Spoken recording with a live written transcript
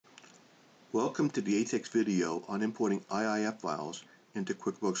Welcome to the ATEX video on importing IIF files into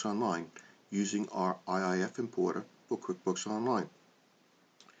QuickBooks Online using our IIF Importer for QuickBooks Online.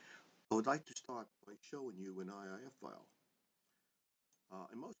 I would like to start by showing you an IIF file.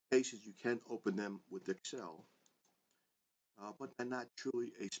 In most cases you can open them with Excel, but they're not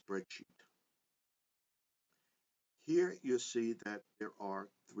truly a spreadsheet. Here you'll see that there are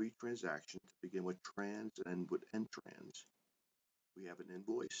three transactions to begin with trans and with end trans. We have an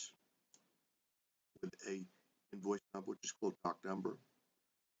invoice with a invoice number which is called doc number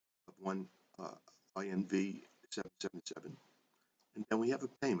of one INV 777, and then we have a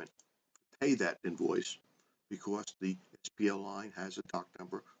payment to pay that invoice because the SPL line has a doc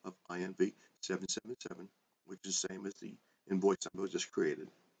number of INV 777, which is the same as the invoice number we just created.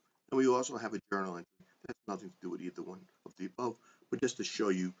 And we also have a journal entry that has nothing to do with either one of the above, but just to show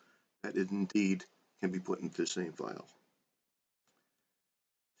you that it indeed can be put into the same file.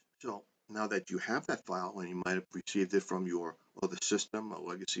 So now that you have that file, and you might have received it from your other system, a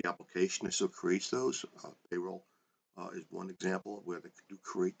legacy application that still creates those, payroll is one example where they do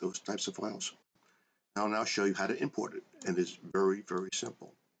create those types of files. I'll now show you how to import it, and it's very, very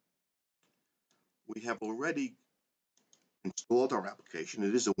simple. We have already installed our application.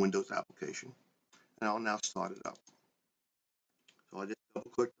 It is a Windows application, and I'll now start it up. So I just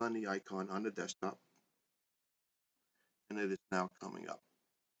double click on the icon on the desktop, and it is now coming up.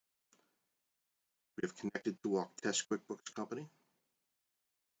 We have connected to our test QuickBooks company,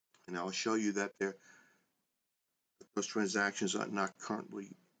 and I'll show you that those transactions are not currently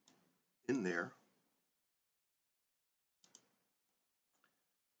in there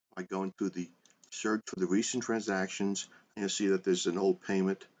by going to the search for the recent transactions, and you'll see that there's an old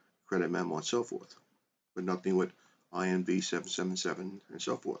payment, credit memo, and so forth, but nothing with INV 777 and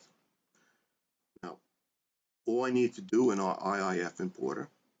so forth. Now, all I need to do in our IIF importer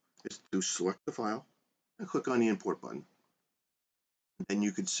is to select the file and click on the import button. And then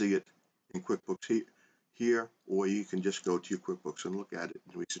you can see it in QuickBooks here, or you can just go to your QuickBooks and look at it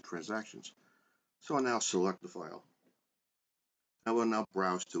in recent transactions. So I'll now select the file. I will now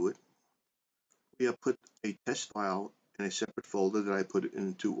browse to it. We have put a test file in a separate folder that I put it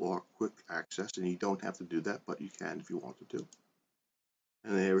into our quick access, and you don't have to do that, but you can if you wanted to.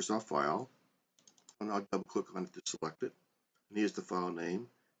 And there's our file. And I'll double click on it to select it. And here's the file name,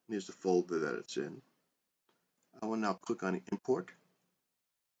 and here's the folder that it's in. I will now click on import,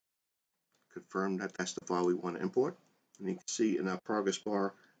 confirm that that's the file we want to import, and you can see in our progress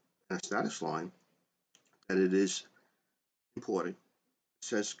bar and our status line that it is importing. It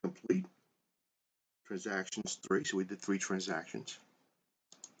says complete transactions 3, so we did 3 transactions.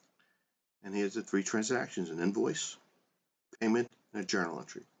 And here's the 3 transactions: an invoice, payment, and a journal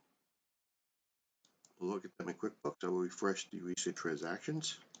entry. We'll look at them in QuickBooks. I will refresh the recent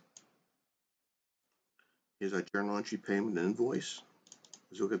transactions. Here's our journal entry, payment, and invoice.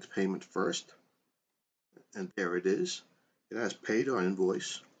 Let's look at the payment first, and there it is. It has paid our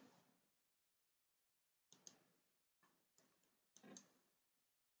invoice.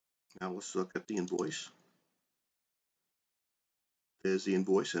 Now let's look at the invoice. There's the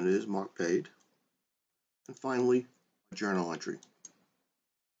invoice, and it is marked paid. And finally, a journal entry.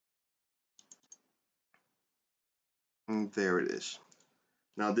 And there it is.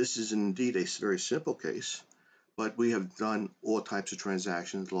 Now this is indeed a very simple case, but we have done all types of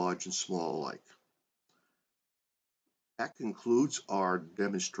transactions, large and small alike. That concludes our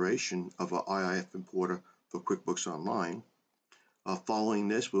demonstration of our IIF Importer for QuickBooks Online. Following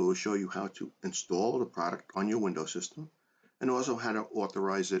this, we will show you how to install the product on your Windows system and also how to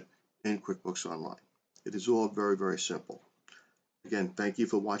authorize it in QuickBooks Online. It is all very, very simple. Again, thank you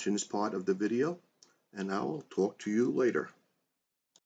for watching this part of the video, and I will talk to you later.